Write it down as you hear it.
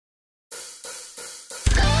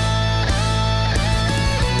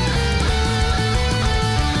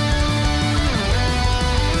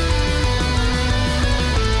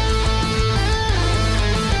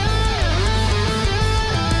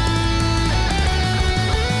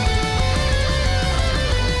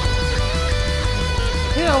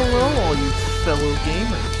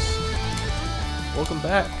gamers. Welcome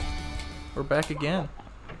back. We're back again.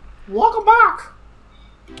 Welcome back!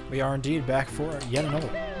 We are indeed back for yet another.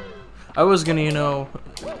 I was gonna, you know,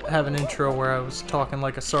 have an intro where I was talking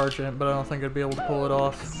like a sergeant, but I don't think I'd be able to pull it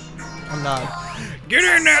off. I'm not. Get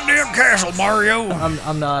in that damn castle, Mario!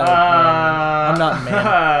 I'm not. I'm not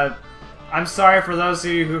man. I'm sorry for those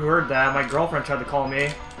of you who heard that. My girlfriend tried to call me.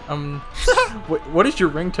 What is your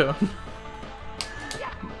ringtone?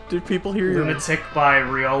 Did people hear your Lunatic by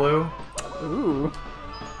Riolu. Ooh.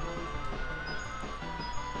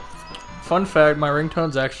 Fun fact, my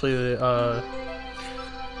ringtone's actually the,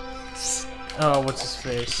 oh, what's his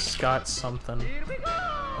face? Scott something.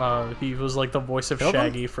 He was like the voice of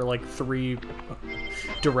Shaggy for like 3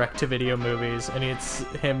 direct-to-video movies, and it's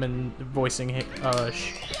him and voicing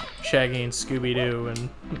Shaggy and Scooby-Doo,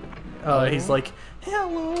 and he's like,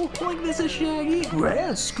 "Hello, like this is Shaggy.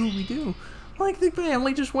 Yeah, Scooby-Doo. Like the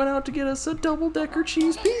family just went out to get us a double-decker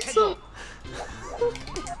cheese pizza."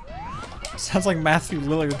 Sounds like Matthew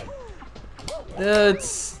Lillard.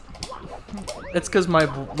 It's because my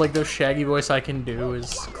the Shaggy voice I can do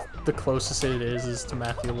is the closest it is to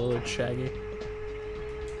Matthew Lillard Shaggy.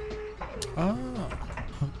 Oh,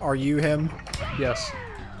 are you him? Yes,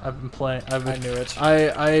 I've been playing. I knew it.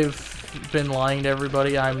 I've been lying to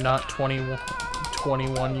everybody. I'm not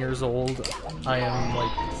 21 years old. I am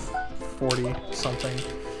like 40 something.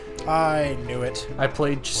 I knew it. I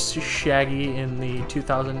played Shaggy in the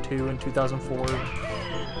 2002 and 2004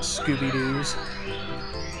 Scooby-Doos.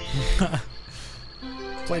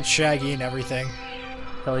 Played Shaggy and everything.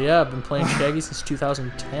 Hell yeah, I've been playing Shaggy since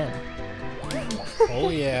 2010. Oh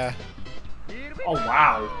yeah. Oh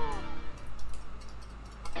wow.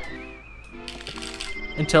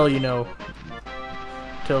 Until, you know,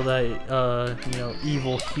 that, you know,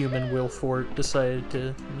 evil human Will Fort decided to,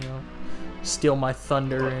 you know, steal my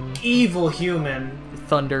thunder and... Evil human.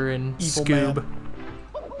 Thunder and Evil Scoob. man.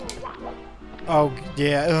 Oh,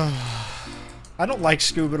 yeah. Ugh. I don't like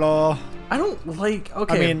Scoob at all. I don't like...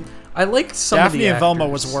 Okay, I mean, I like some Daphne of the and Velma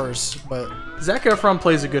actors. was worse, but... Zac Efron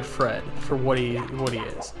plays a good Fred for what he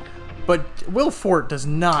is. But Will Fort does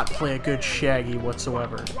not play a good Shaggy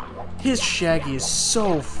whatsoever. His Shaggy is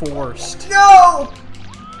so forced. No!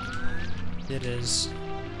 It is.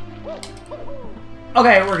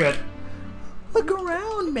 Okay, we're good. Look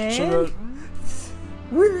around, man. So,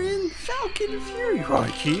 We're in Falcon Fury.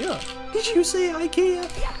 IKEA. Did you say IKEA?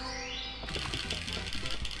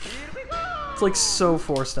 It's like so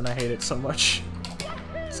forced and I hate it so much.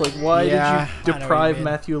 It's like, why did you deprive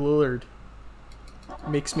Matthew Lillard?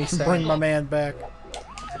 Makes me sad. Bring my man back.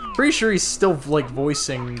 Pretty sure he's still like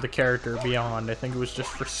voicing the character Beyond. I think it was just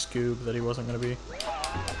for Scoob that he wasn't gonna be.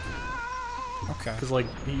 Okay. Because like,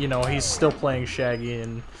 you know, he's still playing Shaggy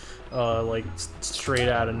and like straight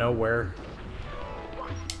out of nowhere.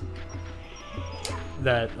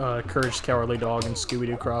 That Courage the Cowardly Dog and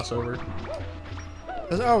Scooby-Doo crossover.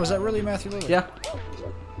 Oh, is that really Matthew Lillard? Yeah.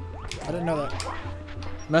 I didn't know that.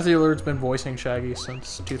 Matthew Lillard's been voicing Shaggy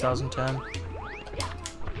since 2010.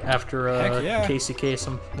 After yeah. Casey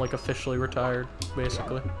Kasem like officially retired,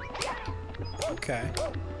 basically. Okay.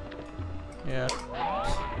 Yeah.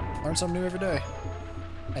 Learn something new every day.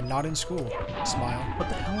 And not in school. Smile. What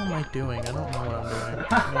the hell am I doing? I don't know what I'm doing.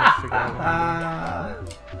 I need to figure out what I'm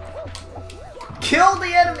doing. Kill the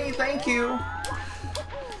enemy, thank you.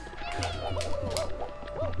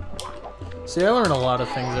 See, I learn a lot of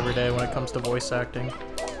things every day when it comes to voice acting.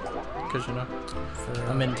 Because, you know,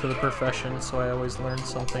 I'm into the profession, so I always learn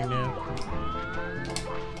something new.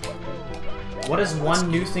 What is one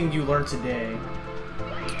new thing you learned today?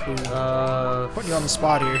 Putting you on the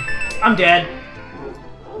spot here. I'm dead.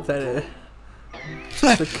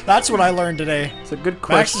 That's what I learned today. It's a good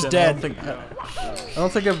question. Max is dead. I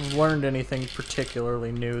don't think I've learned anything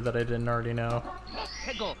particularly new that I didn't already know.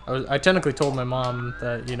 I technically told my mom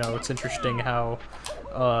that, you know, it's interesting how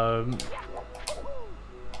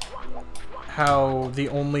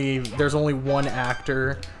there's only one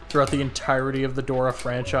actor throughout the entirety of the Dora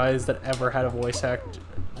franchise that ever had a voice actor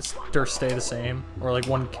stay the same, or like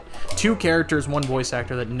 2 characters, 1 voice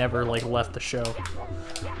actor that never like left the show.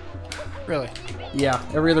 Really? Yeah,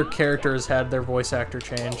 every other character has had their voice actor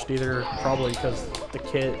changed, either probably because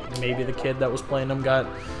maybe the kid that was playing them got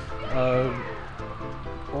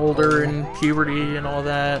older in puberty and all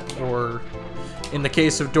that, or in the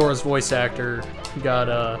case of Dora's voice actor, got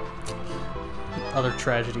other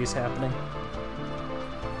tragedies happening.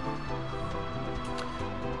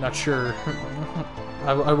 Not sure.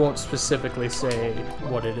 I won't specifically say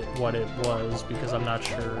what it was because I'm not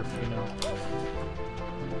sure if, you know,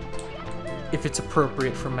 if it's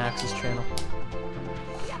appropriate for Max's channel.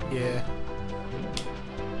 Yeah.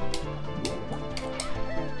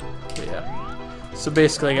 So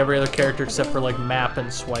basically, every other character except for like Map and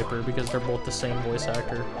Swiper, because they're both the same voice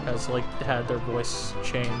actor, has like had their voice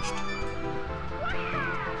changed.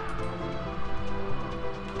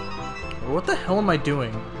 What the hell am I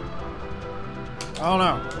doing? I don't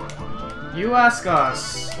know. You ask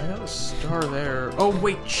us. I got a star there. Oh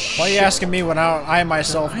wait, Why are you asking me when I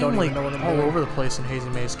myself I'm don't like even know what I'm all doing? over the place in Hazy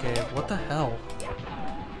Maze Cave. What the hell?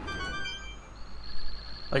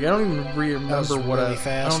 Like I don't even remember what really I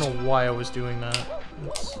fast. don't know why I was doing that.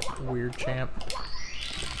 It's weird, champ.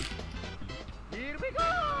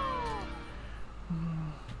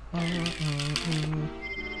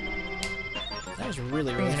 That was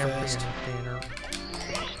really fast.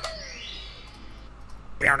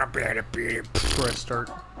 Before I start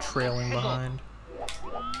trailing behind.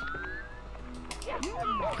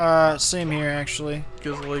 Same here actually.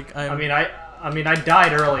 Because like I mean, I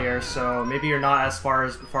died earlier, so maybe you're not as far I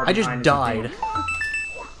just behind died. as you think.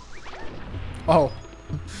 Oh.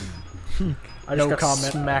 I just No got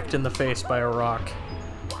comment. smacked in the face by a rock.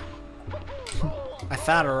 I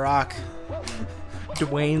found a rock.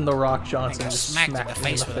 Dwayne the Rock Johnson got just smacked smacked in the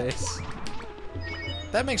me in face the with it. face.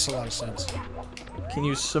 That makes a lot of sense. Can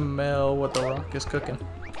you smell what the Rock is cooking?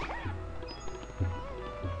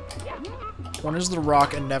 When is the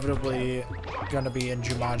rock inevitably gonna be in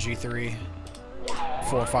Jumanji 3,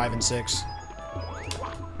 4, 5, and 6?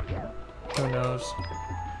 Who knows?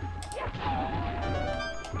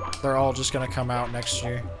 They're all just gonna come out next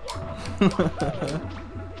year.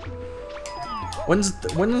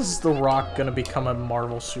 When's the Rock gonna become a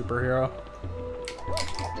Marvel superhero?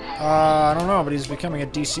 I don't know, but he's becoming a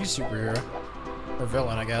DC superhero. Or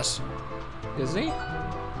villain, I guess. Is he?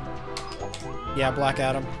 Yeah, Black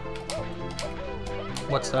Adam.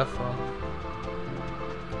 What's that from?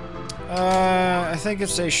 I think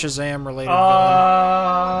it's a Shazam related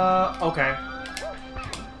villain. Okay.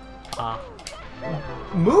 Ah.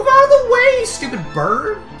 Move out of the way, you stupid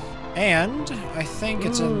bird! And I think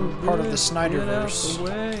it's in part of the Get Snyderverse. out the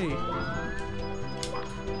way.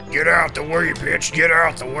 Get out the way, bitch! Get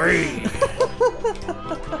out the way!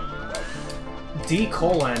 D:.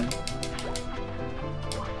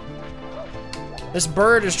 This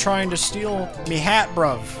bird is trying to steal me hat,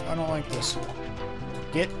 bruv. I don't like this.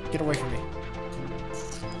 Get away from me.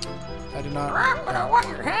 I do not. But I want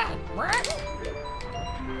your hat, Brett.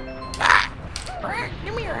 Brett,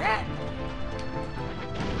 give me your hat.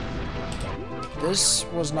 This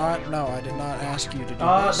was not. No, I did not ask you to do this.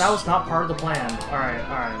 That was not part of the plan. Alright,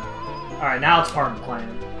 alright. Alright, now it's part of the plan.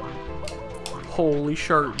 Holy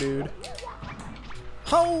shirt, dude.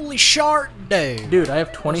 Holy shart, dude. Dude, I have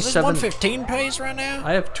Is this 27. 115 pace right now?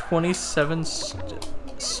 I have 27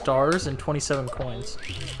 stars and 27 coins.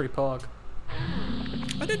 It's pretty pog.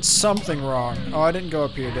 I did something wrong. Oh, I didn't go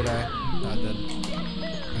up here, did I? No, I didn't.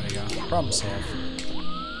 There you go. Problem solved.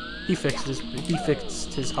 He fixed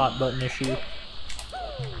his hot button issue.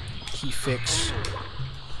 Key fix.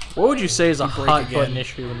 What would you say is a Break hot again. button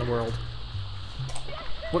issue in the world?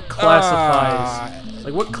 What classifies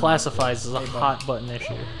like what classifies as a hot button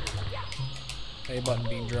issue? A button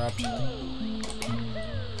being dropped.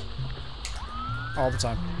 All the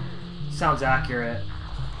time. Sounds accurate.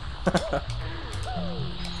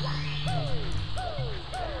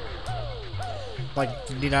 Like,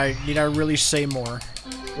 need I really say more?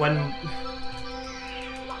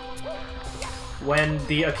 When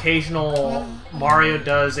the occasional Mario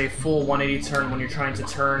does a full 180 turn when you're trying to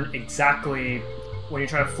turn exactly when you're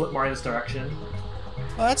trying to flip Mario's direction.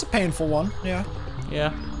 Well, that's a painful one. Yeah.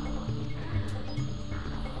 Yeah.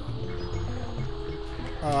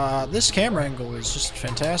 This camera angle is just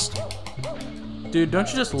fantastic. Dude, don't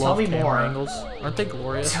you just Tell love me camera more. angles? Aren't they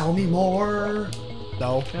glorious? Tell me more.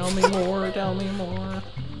 No. Tell me more, tell me more.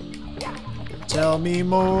 Tell me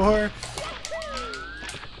more.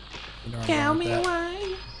 Tell me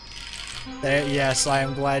why. There, yes, I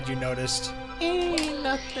am glad you noticed. Ain't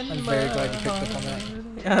nothing I'm very glad you picked up on that.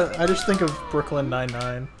 Yeah, I just think of Brooklyn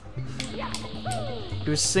Nine-Nine. He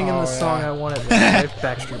was singing Oh, the song yeah. I wanted. If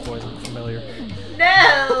Backstreet Boys are familiar.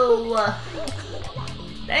 No.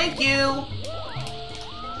 Thank you.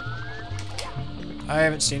 I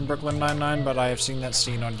haven't seen Brooklyn Nine-Nine, but I have seen that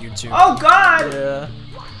scene on YouTube. Oh God. Yeah.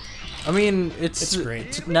 I mean, it's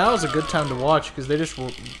great. Now is a good time to watch because they just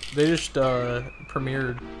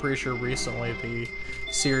premiered, pretty sure recently, the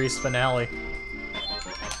series finale.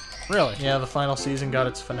 Really? Yeah, the final season got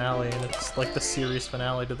its finale, and it's like the series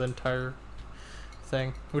finale to the entire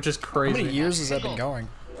thing, which is How crazy. many years has that been going?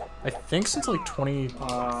 I think since like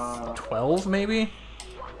 2012, maybe.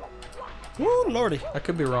 Woo, lordy. I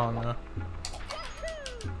could be wrong though.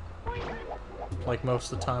 Like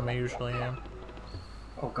most of the time, I usually am.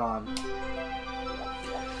 Oh God.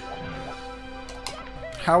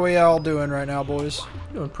 How we all doing right now, boys?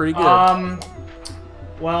 Doing pretty good.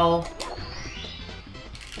 Well,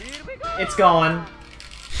 it's going.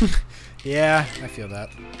 Yeah, I feel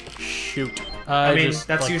that. Shoot. I mean, just,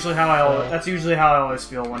 that's like, usually how I always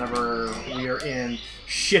feel whenever we are in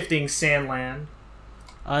shifting Sandland.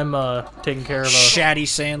 I'm taking care of a Shatty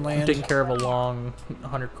I'm Sandland. taking care of a long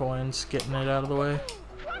 100 coins, getting it out of the way.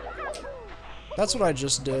 That's what I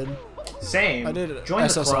just did. Same. I did Join the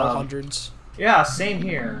SSL club. hundreds. Yeah, same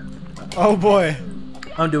here. Oh boy.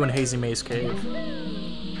 I'm doing Hazy Maze Cave.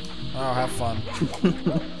 Oh, have fun.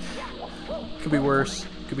 Could be worse.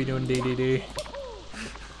 Could be doing DDD,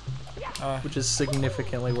 Uh, which is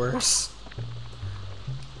significantly worse.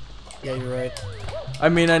 yeah, you're right. I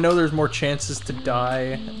mean, I know there's more chances to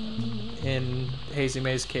die in Hazy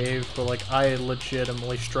Maze Cave, but like I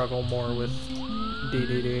legitimately struggle more with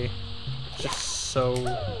DDD. It's just so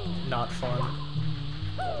not fun.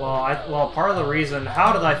 Well, part of the reason.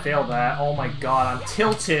 How did I fail that? Oh my god, I'm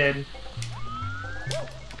tilted.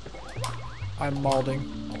 I'm malding.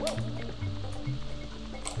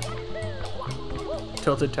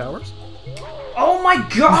 Tilted Towers? Oh my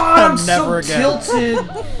god, I'm Never so again. tilted.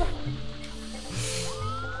 Never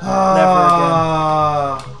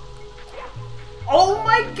Oh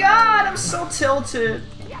my god, I'm so tilted.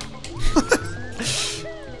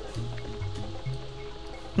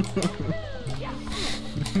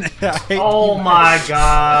 I hate Oh you. my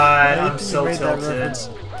god, I hate I'm that so you made that tilted. reference.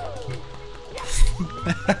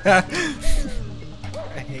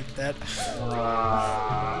 I hate that.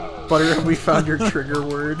 Butter, we found your trigger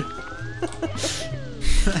word.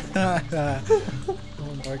 Oh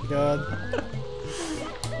my god.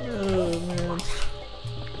 Oh man.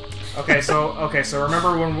 Okay, so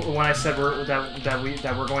remember when I said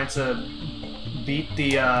that we're going to beat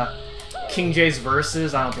the King J's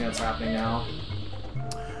verses? I don't think that's happening now.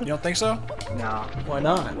 You don't think so? No, Why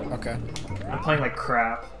not? Okay. I'm playing like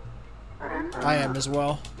crap. I am as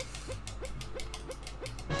well.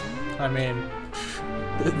 I mean,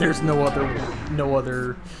 there's no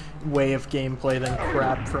other way of gameplay than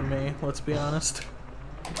crap from me. Let's be honest.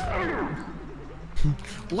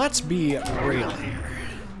 Let's be real here.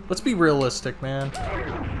 Let's be realistic, man.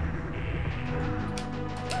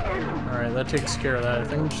 Alright, that takes care of that. I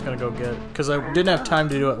think I'm just gonna go get... Because I didn't have time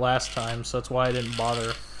to do it last time, so that's why I didn't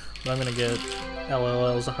bother. But I'm gonna get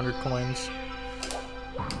LLL's 100 coins.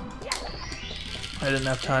 I didn't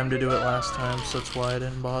have time to do it last time, so that's why I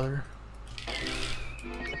didn't bother.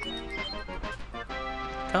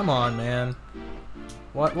 Come on, man.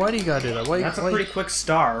 Why do you gotta do that? That's a pretty quick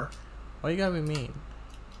star. Why you gotta be mean?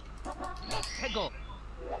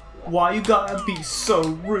 Why you gotta be so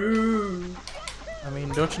rude? I mean,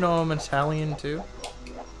 don't you know I'm Italian too?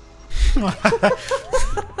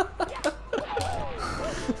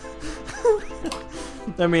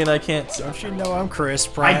 I mean, I can't. Don't you know I'm Chris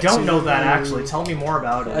Pratt? I don't know too? that actually. Tell me more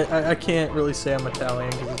about it. I can't really say I'm Italian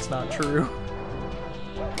because it's not true.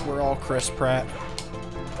 We're all Chris Pratt.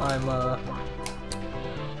 I'm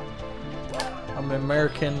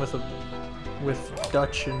American with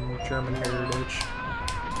Dutch and German heritage.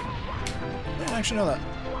 I didn't actually know that.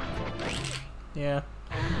 Yeah.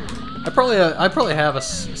 I probably have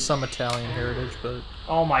some Italian heritage, but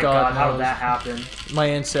Oh my God god, how knows. did that happen? my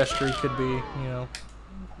ancestry could be, you know,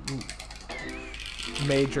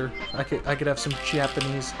 major. I could have some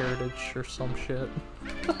Japanese heritage or some shit.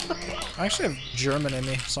 I actually have German in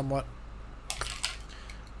me, somewhat.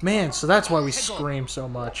 Man, so that's why we scream so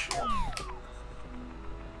much.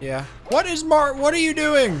 Yeah. What are you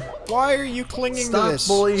doing? Why are you clinging to Stop, this?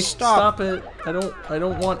 bully! Stop. Stop it! I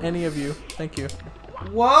don't want any of you. Thank you.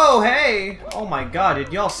 Whoa, hey! Oh my god,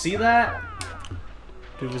 did y'all see that?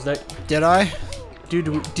 Dude, was that... Did I?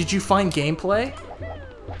 Dude, did you find gameplay?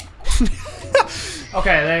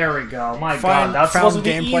 Okay, there we go. My Found god, that's supposed to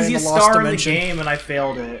be the gameplay in the easiest Lost star in the Dimension. game, and I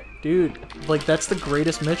failed it. Dude, like, that's the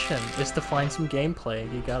greatest mission, is to find some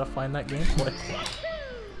gameplay. You gotta find that gameplay.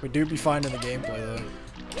 We do be finding the gameplay, though.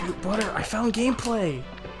 Dude, Butter, I found gameplay!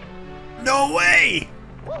 No way!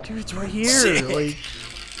 Dude, it's right here! Sick.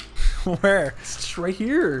 Like, Where? it's just right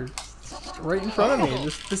here. It's right in front of me.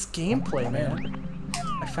 This gameplay, man.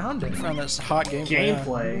 I found it. Found this hot gameplay.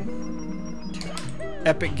 Gameplay.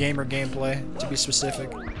 Epic gamer gameplay, to be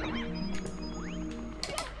specific.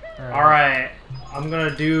 Alright, I'm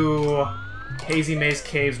gonna do Hazy Maze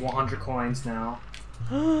Caves 100 coins now.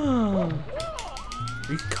 Are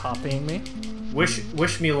you copying me?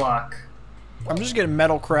 Wish me luck. I'm just getting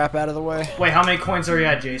metal crap out of the way. Wait, how many coins are you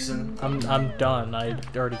at, Jason? I'm done. I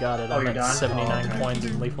already got it. Oh, I'm you're at done? 79 Oh, okay. coins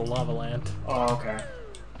in Lethal Lava Land. Oh, okay.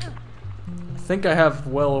 I think I have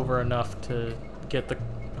well over enough to get the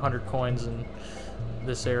 100 coins and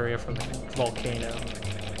this area from the volcano.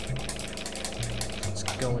 Let's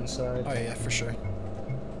go inside. Oh yeah, for sure.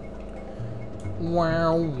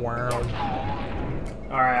 Wow, wow.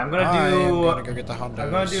 Alright, I'm gonna go get the Hondos.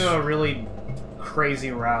 I'm gonna do a really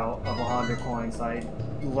crazy route of 100 coins I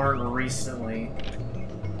learned recently.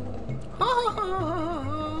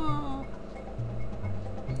 Wow.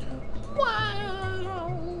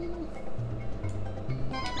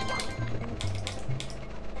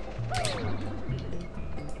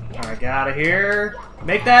 Alright, get out of here.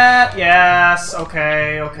 Make that! Yes!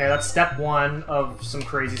 Okay, okay, that's step one of some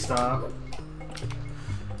crazy stuff.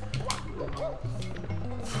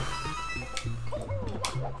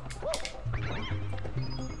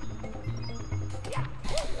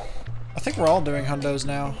 I think we're all doing hundos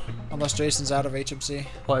now, unless Jason's out of HMC.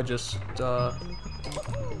 Well, I just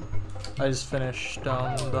finished the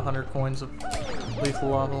 100 coins of Lethal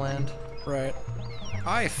Lava Land. Right.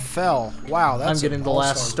 I fell. Wow, that's I'm getting the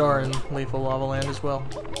last all-star star in Lethal Lava Land as well.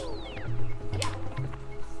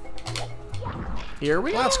 Here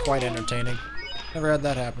we Well, go. that's quite entertaining. Never had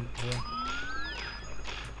that happen before.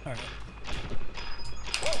 Alright.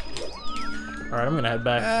 Alright, I'm gonna head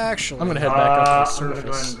back. Actually, I'm gonna head back up to the I'm gonna go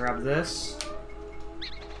ahead surface. and grab this.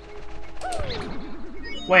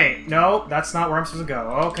 Wait, no, that's not where I'm supposed to go.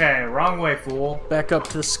 Okay, wrong way, fool. Back up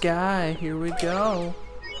to the sky. Here we go.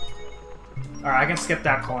 Alright, I can skip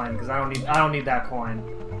that coin because I don't need that coin.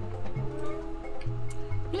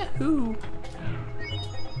 Yahoo!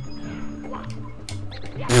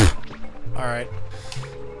 alright.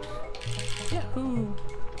 Yahoo!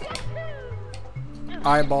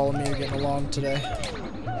 Eyeball me getting along today.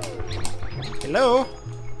 Hello?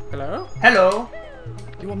 Hello? Hello.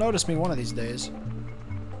 You will notice me one of these days.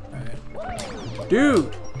 Alright.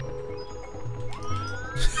 Dude!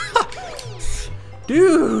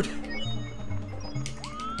 Dude!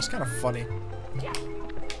 That's kind of funny.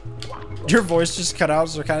 Your voice just cut out,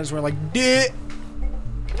 so it kind of just went like, "Dih."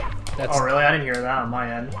 That's Oh, really? I didn't hear that on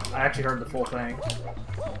my end. I actually heard the full thing.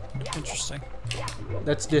 Interesting.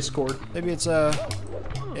 that's Discord. Maybe it's a,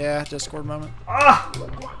 yeah, Discord moment. Ah!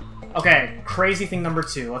 Okay, crazy thing number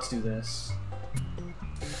 2. Let's do this.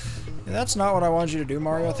 Yeah, that's not what I wanted you to do,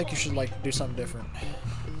 Mario. I think you should, like, do something different.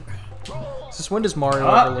 Since when does Mario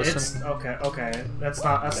ever It's listen? okay. Okay, that's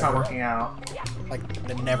not working out. Like,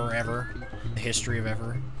 the never ever. The history of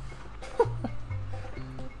ever.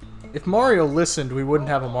 If Mario listened, we wouldn't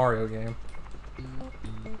have a Mario game.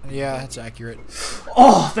 Yeah, that's accurate.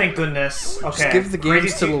 Oh, thank goodness. Okay. give the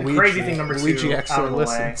games to Luigi. Crazy thing number 2 Luigi out actually of the way.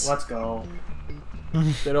 listens. Let's go.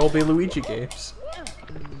 They'd all be Luigi games.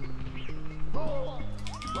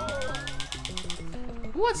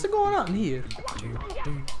 What's going on here?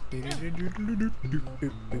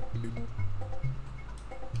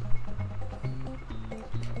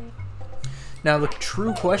 Now the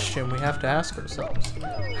true question we have to ask ourselves: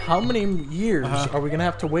 how many years are we gonna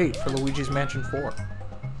have to wait for Luigi's Mansion 4?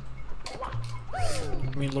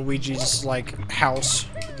 I mean, Luigi's, like, house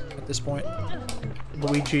at this point.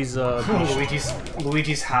 Luigi's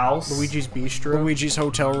Luigi's house. Luigi's Bistro. Luigi's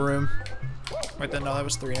hotel room. Wait, then, no, that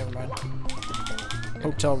was 3, never mind.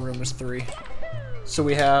 Hotel room was 3. So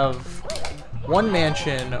we have one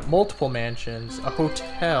mansion, multiple mansions, a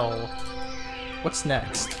hotel. What's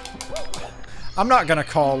next? I'm not gonna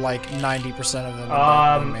call, like, 90% of them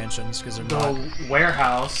mansions, because they're not. The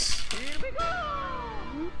warehouse.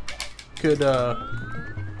 Could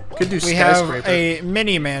do We have skyscraper. a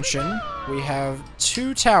mini mansion. We have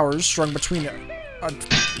 2 towers strung between a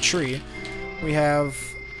tree. We have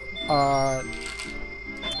an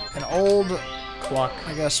old, clock.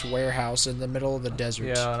 I guess, warehouse in the middle of the desert.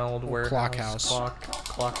 Yeah, an old warehouse. clock house.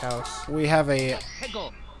 Clock house. We have a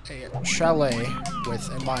chalet with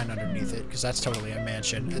a mine underneath it, because that's totally a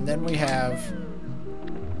mansion. And then we have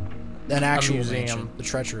an actual museum. mansion, the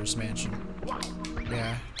treacherous mansion.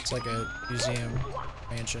 Yeah, it's like a museum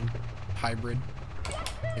mansion hybrid,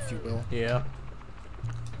 if you will. Yeah.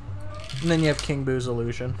 And then you have King Boo's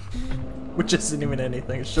illusion, which isn't even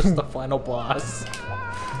anything. It's just the final boss.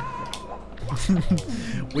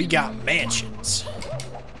 We got mansions.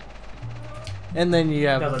 And then you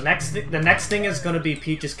have No, the next thing is gonna be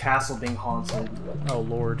Peach's castle being haunted. oh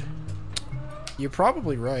lord. You're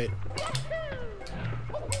probably right.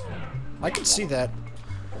 I can see that.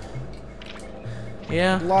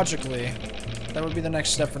 Yeah. Logically, that would be the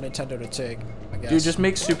next step for Nintendo to take, I guess. Dude, just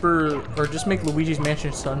make just make Luigi's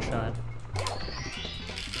Mansion Sunshine.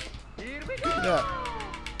 Yeah.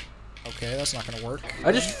 Okay, that's not gonna work.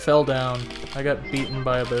 I just fell down. I got beaten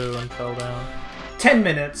by a boo and fell down. 10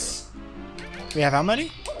 minutes. We have how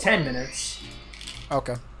many? 10 minutes.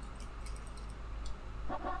 Okay.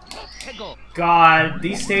 God,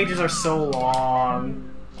 these stages are so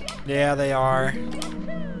long. Yeah, they are.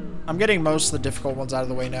 I'm getting most of the difficult ones out of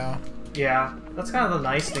the way now. Yeah, that's kind of the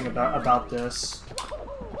nice thing about this.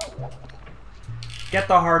 Get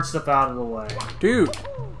the hard stuff out of the way. Dude.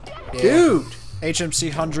 Yeah. Dude.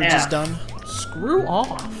 HMC hundreds is done. Screw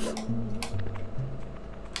off.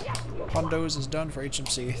 Hondos is done for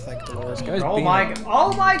HMC. Thank the Lord. This guy's Oh being my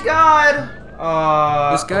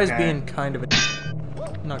god! This guy's okay. being kind of a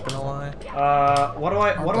not gonna lie. What do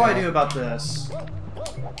I do about this?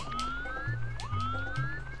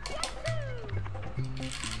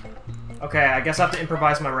 Okay, I guess I have to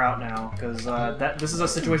improvise my route now, because this is a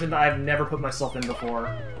situation that I've never put myself in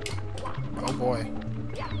before. Oh boy.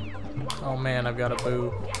 Oh man, I've got a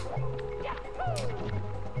boo.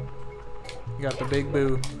 You got the big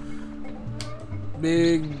boo.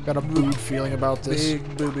 Big Got a booed feeling about this.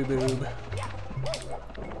 big booby boob.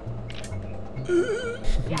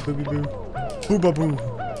 Booby boo. Booba boo.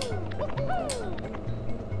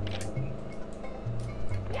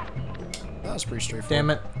 That was pretty straightforward. Damn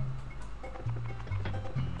it.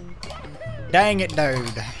 Dang it,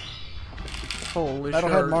 dude. Holy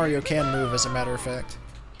Metalhead shit. Mario can move, as a matter of fact.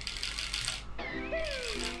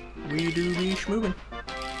 We do be schmoobin'.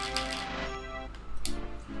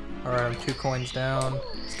 Alright, I'm 2 coins down.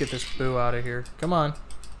 Let's get this boo out of here. Come on.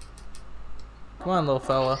 Come on, little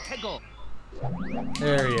fella.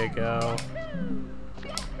 There you go.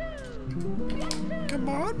 Come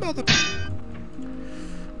on, mother.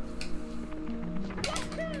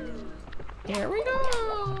 Here we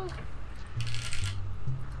go.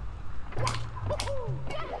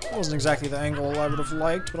 Wasn't exactly the angle I would have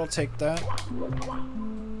liked, but I'll take that.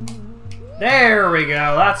 There we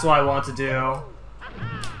go. That's what I want to do.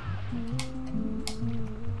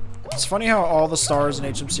 It's funny how all the stars in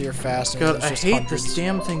HMC are fast and God, it's I just hate hundreds. this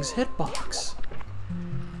damn thing's hitbox.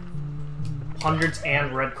 Hundreds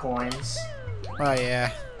and red coins. Oh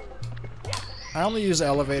yeah. I only use the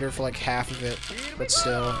elevator for like half of it, but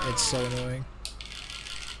still, it's so annoying.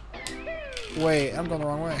 Wait, I'm going the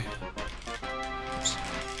wrong way. Oops.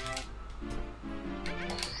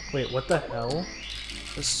 Wait, what the hell?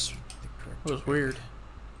 This That was weird.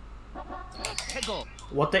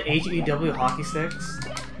 What the HEW hockey sticks?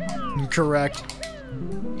 correct.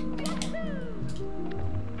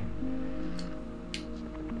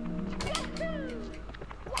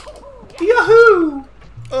 Yahoo!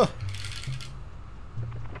 Ugh.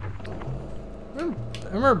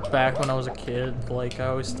 I remember back when I was a kid, like, I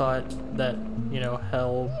always thought that, you know,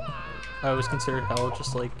 hell, I always considered hell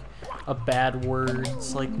just like a bad word.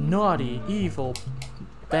 It's like naughty, evil,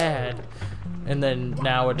 bad. And then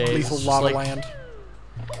nowadays, Lethal it's just Lava like, Land.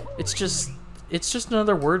 it's just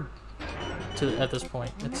another word at this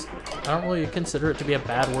point. I don't really consider it to be a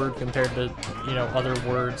bad word compared to, you know, other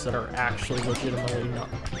words that are actually legitimately not,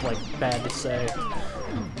 like, bad to say.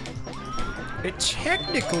 It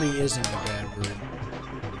technically isn't a bad word.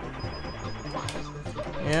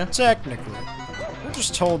 Yeah? Technically. We're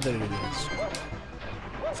just told that it is.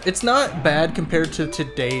 It's not bad compared to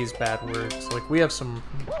today's bad words. Like, we have some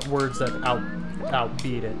words that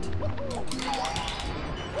outbeat it.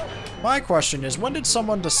 My question is, when did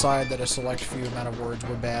someone decide that a select few amount of words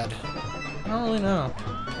were bad? I don't really know.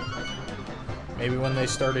 Maybe when they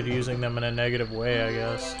started using them in a negative way, I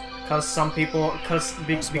guess. Cause some people, because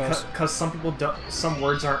some people don't, some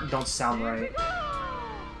words don't sound right.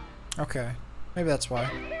 Okay. Maybe that's why.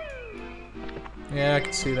 Yeah, I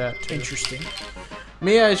can see that too. Interesting.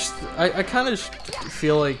 Me, I kind of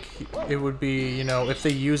feel like it would be, you know, if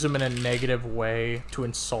they use them in a negative way to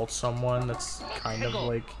insult someone, that's kind of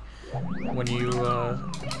like when you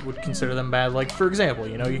would consider them bad. Like, for example,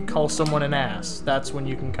 you know, you call someone an ass. That's when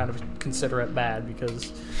you can kind of consider it bad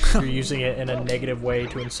because you're using it in a negative way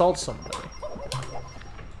to insult somebody.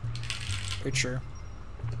 Pretty sure.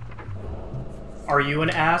 Are you an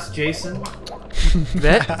ass, Jason? You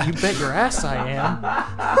bet your ass I am.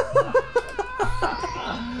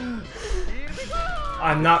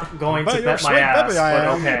 I'm not going to Bet bet your my sweet ass, baby I but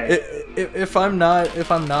am. okay. If I'm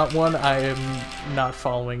not one, I am not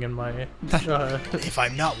following in my. If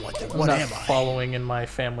I'm not one, then what not am I? following in my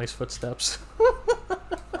family's footsteps.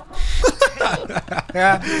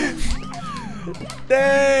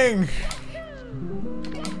 Dang!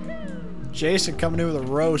 Jason coming in with the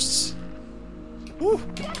roasts. Woo.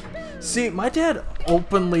 See, my dad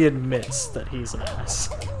openly admits that he's an ass,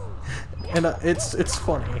 and it's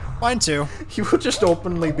funny. Mine too. He will just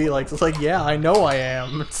openly be like, "It's like, yeah, I know I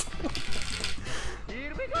am."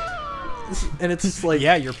 And it's just like,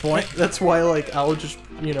 Yeah, your point. That's why, like, I'll just,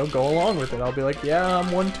 you know, go along with it. I'll be like, "Yeah,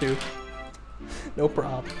 I'm one too. No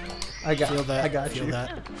problem." I got Feel that. I got Feel you.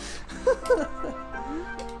 that.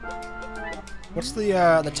 What's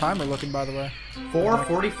the timer looking, by the way?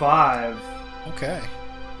 4:45. Okay.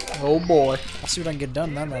 Oh boy. I'll see what I can get done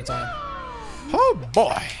in that amount of time. Oh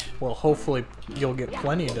boy. Well, hopefully you'll get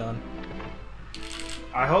plenty done.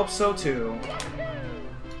 I hope so too.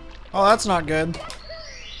 Oh, that's not good.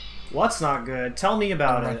 What's not good? Tell me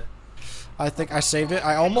about Never it. I think I saved it.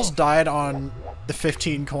 I almost died on the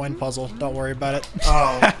 15 coin puzzle. Don't worry about it.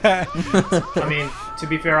 Oh. I mean, to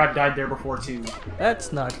be fair, I've died there before too.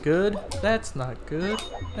 That's not good. That's not good.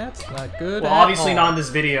 That's not good. Well, at obviously all. not in this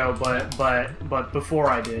video, but before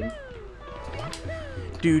I did.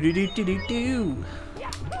 Do do do do do do.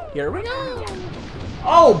 Here we go.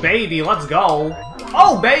 Oh baby, let's go.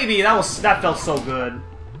 Oh baby, that felt so good.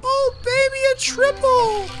 Oh, baby, a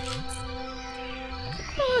triple!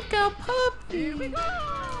 Look a puppy.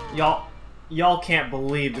 Y'all can't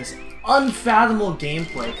believe this unfathomable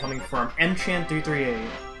gameplay coming from Mchan338.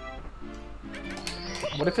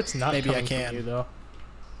 What if it's not Maybe I coming can. from you though?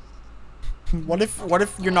 What if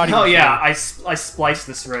you're not even Hell yeah, here? I spliced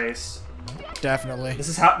this race. Definitely. This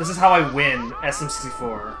is how I win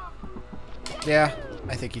SM64. Yeah,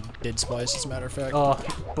 I think he did splice, as a matter of fact. Oh,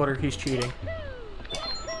 Butter, he's cheating.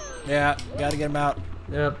 Yeah, gotta get him out.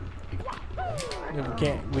 Yep.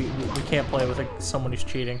 Yeah, we can't play with someone who's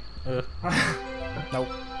cheating. Ugh. Nope.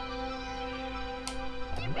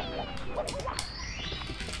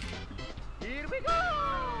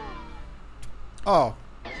 Oh.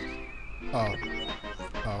 Oh.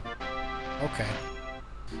 Oh. Okay.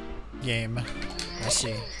 Game. I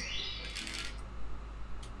see.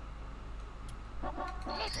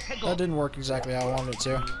 That didn't work exactly how I wanted it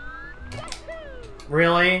to.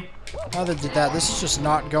 Really? Now that did that, this is just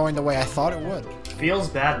not going the way I thought it would. Feels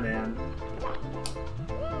bad, man.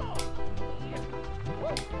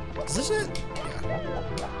 Is this it?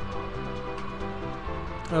 Yeah.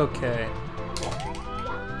 Okay.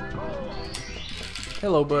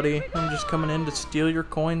 Hello, buddy. I'm just coming in to steal your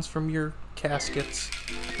coins from your caskets.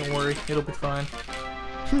 Don't worry, it'll be fine.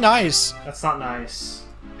 Nice! That's not nice.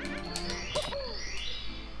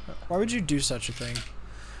 Why would you do such a thing?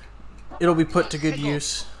 It'll be put to good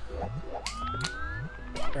use.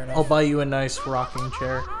 Fair enough. I'll buy you a nice rocking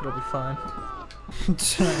chair. It'll be fine.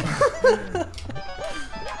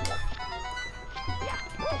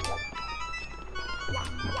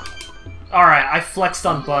 Alright, I flexed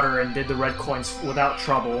on Butter and did the red coins without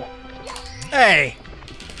trouble. Hey!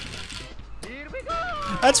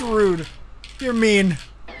 That's rude. You're mean.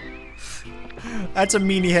 That's a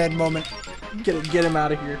meanie head moment. Get him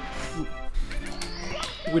out of here.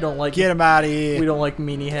 We don't like Get him out of here. We don't like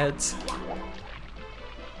meanie heads.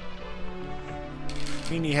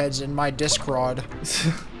 Meanie heads in my Discord.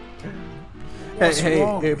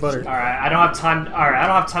 Hey, Butter. Alright, I don't have time. Alright, I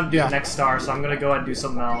don't have time to do Yeah. the next star, so I'm gonna go ahead and do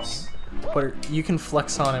something else. Butter, you can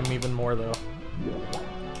flex on him even more though.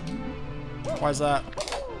 Why's that?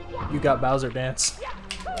 You got Bowser Dance.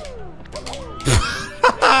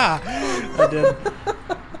 I did.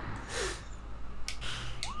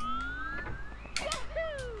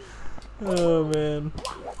 Oh man.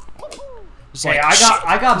 It's Hey, like,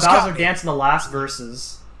 I got he's got Bowser me. Dance in the last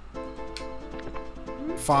verses.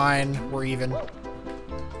 Fine, we're even.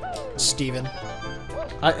 Steven.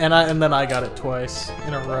 And then I got it twice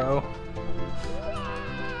in a row.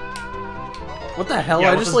 What the hell?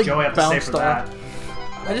 Yeah, I what just does like Joey have to say bounced for off. that?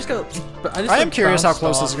 I am curious how bounced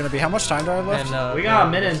close off. this is going to be. How much time do I have left? And, We got a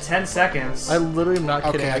minute and 10 seconds. I literally am not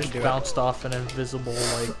kidding. Okay, I I can just do it. bounced off an invisible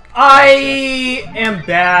like. I am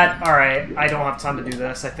bad. Alright, I don't have time to do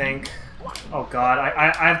this, I think. Oh god,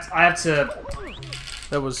 I have to...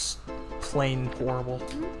 That was plain horrible,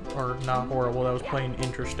 or not horrible. That was plain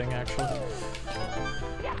interesting, actually.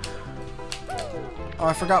 Oh,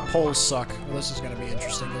 I forgot polls suck. Well, this is going to be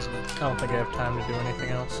interesting, isn't it? I don't think I have time to do anything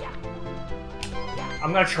else.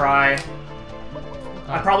 I'm gonna try.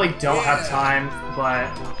 I probably don't have time, but...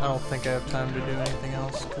 I don't think I have time to do anything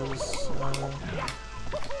else because. I don't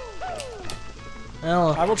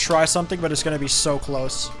know. I will try something, but it's going to be so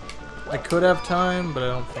close. I could have time, but I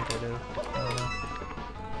don't think I do. I don't know.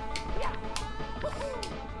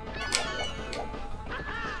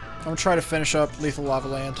 I'm going to try to finish up Lethal Lava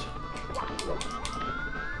Land.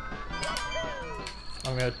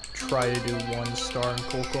 I'm gonna try to do 1 star in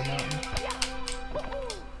Cocoa Mountain.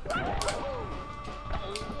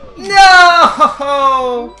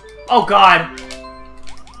 No! Oh god.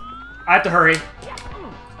 I have to hurry.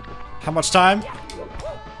 How much time?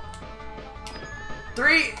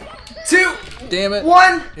 3, 2, Damn it!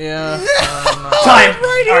 1. Yeah. Time.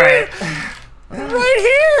 Right All right. Right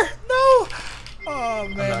here! No! Oh,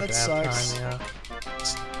 I'm man, not that gonna have sucks. time,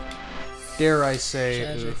 Dare I say,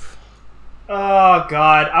 Tragic. oof. Oh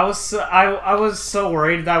god, I was so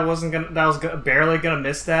worried that I wasn't gonna barely gonna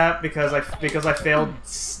miss that because I failed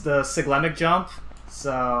the Siglemic jump.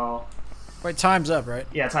 So Wait, time's up, right?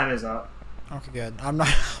 yeah, time is up. Okay, good. I'm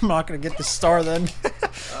not gonna get the star then.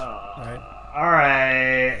 Alright.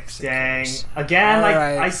 Alright. Dang. Again,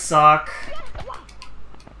 Alright. I suck.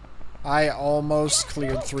 I almost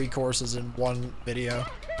cleared 3 courses in one video.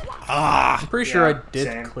 I'm pretty sure I Yeah, did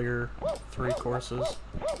same. clear 3 courses.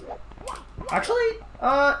 Actually,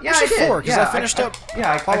 yeah, Actually, I did. 4, 'cause yeah, I finished up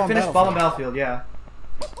Yeah, I Bob-Omb finished Bob-Omb Battlefield. Yeah.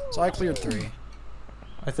 So I cleared 3.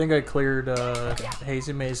 I think I cleared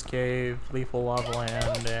Hazy Maze Cave, Lethal Lava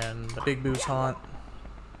Land, and Big Boo's Haunt.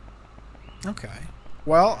 Okay.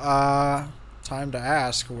 Well, time to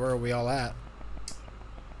ask, where are we all at?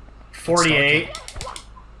 48.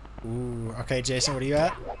 Ooh, okay, Jason, what are you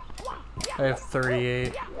at? I have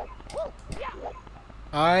 38.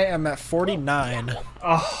 I am at 49.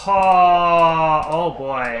 Oh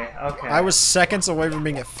boy. Okay. I was seconds away from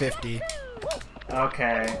being at 50.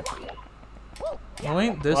 Okay. Well,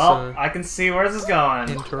 ain't this Well, I can see where's this going.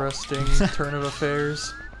 interesting turn of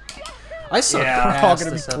affairs? I suck Yeah. We're all ass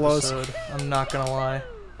gonna be this close. episode. I'm not gonna lie.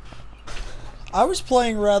 I was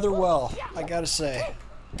playing rather well, I gotta say.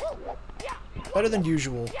 Better than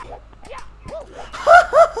usual.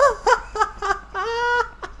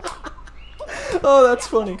 Oh, that's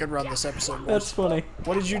funny. Good run this episode, boys. That's funny.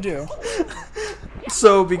 What did you do?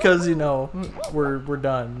 So, because, you know, we're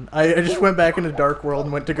done, I just went back into Dark World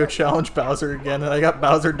and went to go challenge Bowser again, and I got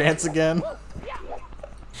Bowser Dance again.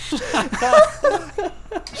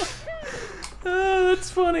 That's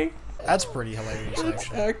funny. That's pretty hilarious,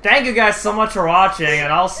 actually. Thank you guys so much for watching,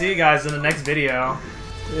 and I'll see you guys in the next video.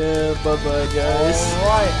 Yeah, bye-bye, guys.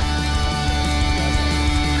 Alright.